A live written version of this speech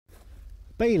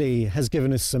Bailey has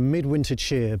given us some midwinter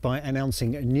cheer by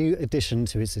announcing a new addition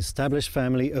to its established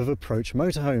family of approach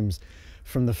motorhomes.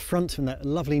 From the front and that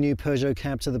lovely new Peugeot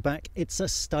cab to the back, it's a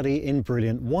study in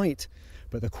brilliant white.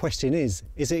 But the question is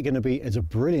it going to be as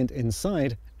brilliant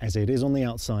inside as it is on the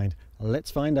outside? Let's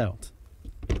find out.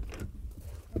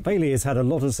 Bailey has had a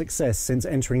lot of success since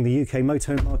entering the UK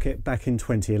motorhome market back in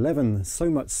 2011, so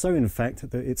much so in fact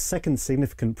that its second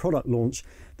significant product launch,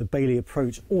 the Bailey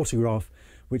Approach Autograph,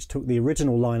 which took the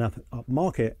original lineup up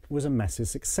market, was a massive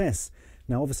success.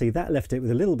 Now obviously that left it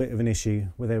with a little bit of an issue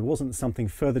where there wasn't something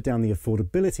further down the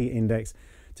affordability index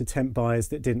to tempt buyers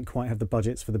that didn't quite have the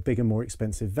budgets for the bigger, more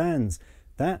expensive vans.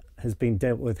 That has been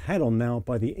dealt with head on now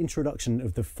by the introduction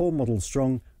of the 4-model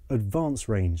strong Advance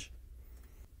range.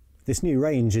 This new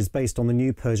range is based on the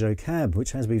new Peugeot cab,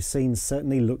 which as we've seen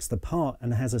certainly looks the part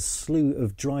and has a slew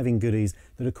of driving goodies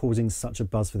that are causing such a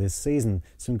buzz for this season.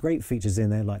 Some great features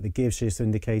in there like the gear shift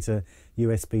indicator,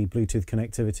 USB, Bluetooth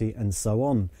connectivity and so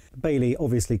on. Bailey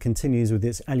obviously continues with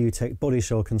its Alutech body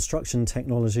shell construction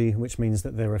technology, which means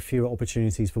that there are fewer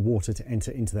opportunities for water to enter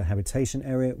into the habitation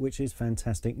area, which is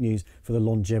fantastic news for the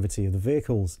longevity of the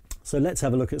vehicles. So let's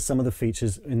have a look at some of the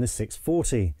features in the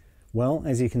 640. Well,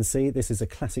 as you can see, this is a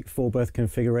classic 4-berth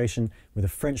configuration with a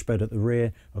French bed at the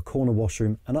rear, a corner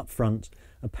washroom, and up front,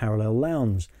 a parallel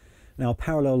lounge. Now, a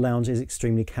parallel lounge is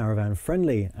extremely caravan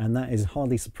friendly, and that is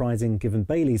hardly surprising given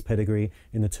Bailey's pedigree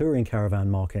in the touring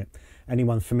caravan market.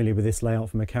 Anyone familiar with this layout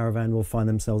from a caravan will find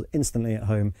themselves instantly at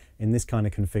home in this kind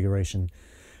of configuration.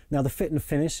 Now the fit and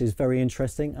finish is very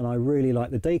interesting, and I really like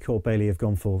the decor Bailey have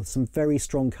gone for. Some very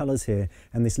strong colours here,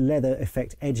 and this leather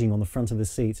effect edging on the front of the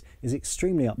seat is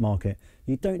extremely upmarket.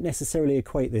 You don't necessarily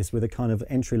equate this with a kind of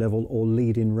entry-level or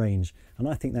lead-in range, and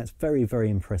I think that's very, very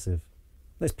impressive.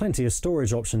 There's plenty of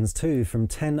storage options too, from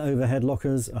 10 overhead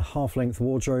lockers, a half-length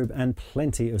wardrobe and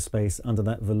plenty of space under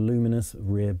that voluminous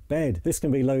rear bed. This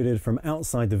can be loaded from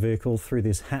outside the vehicle through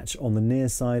this hatch on the near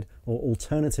side, or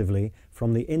alternatively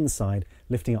from the inside,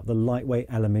 lifting up the lightweight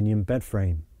aluminium bed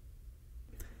frame.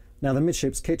 Now the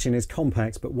midships kitchen is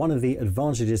compact, but one of the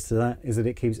advantages to that is that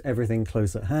it keeps everything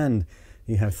close at hand.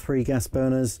 You have 3 gas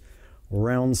burners,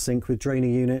 round sink with drainer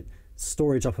unit,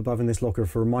 storage up above in this locker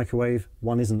for a microwave.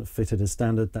 One isn't fitted as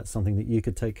standard, that's something that you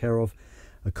could take care of.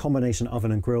 A combination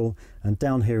oven and grill, and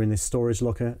down here in this storage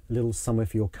locker, a little somewhere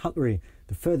for your cutlery.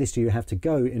 The furthest you have to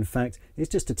go, in fact, is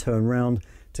just to turn round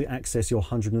to access your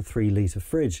 103-litre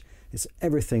fridge. It's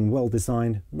everything well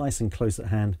designed, nice and close at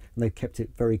hand, and they've kept it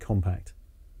very compact.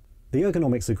 The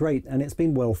ergonomics are great, and it's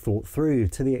been well thought through,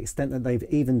 to the extent that they've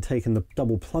even taken the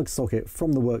double plug socket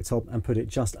from the worktop and put it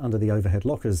just under the overhead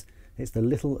lockers. It's the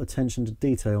little attention to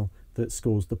detail that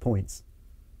scores the points.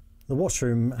 The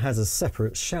washroom has a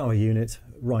separate shower unit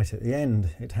right at the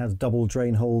end. It has double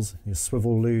drain holes, your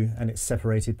swivel loo, and it's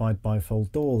separated by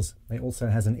bifold doors. It also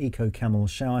has an Eco Camel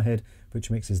shower head,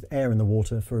 which mixes air in the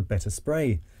water for a better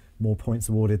spray. More points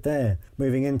awarded there.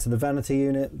 Moving into the vanity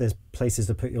unit, there's places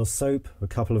to put your soap, a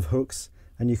couple of hooks,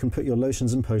 and you can put your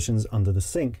lotions and potions under the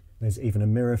sink. There's even a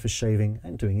mirror for shaving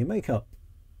and doing your makeup.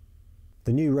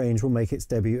 The new range will make its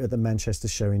debut at the Manchester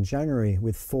show in January,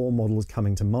 with 4 models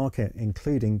coming to market,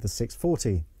 including the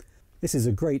 640. This is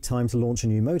a great time to launch a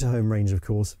new motorhome range, of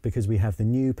course, because we have the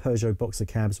new Peugeot Boxer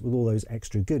cabs with all those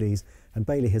extra goodies, and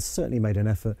Bailey has certainly made an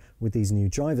effort with these new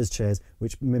driver's chairs,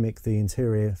 which mimic the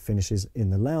interior finishes in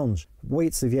the lounge.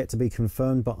 Weights have yet to be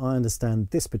confirmed, but I understand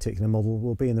this particular model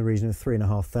will be in the region of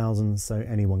 3,500, so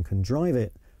anyone can drive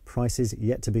it. Prices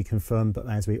yet to be confirmed, but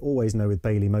as we always know with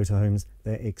Bailey motorhomes,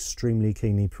 they're extremely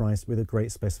keenly priced with a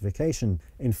great specification.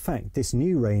 In fact, this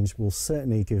new range will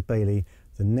certainly give Bailey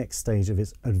the next stage of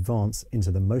its advance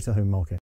into the motorhome market.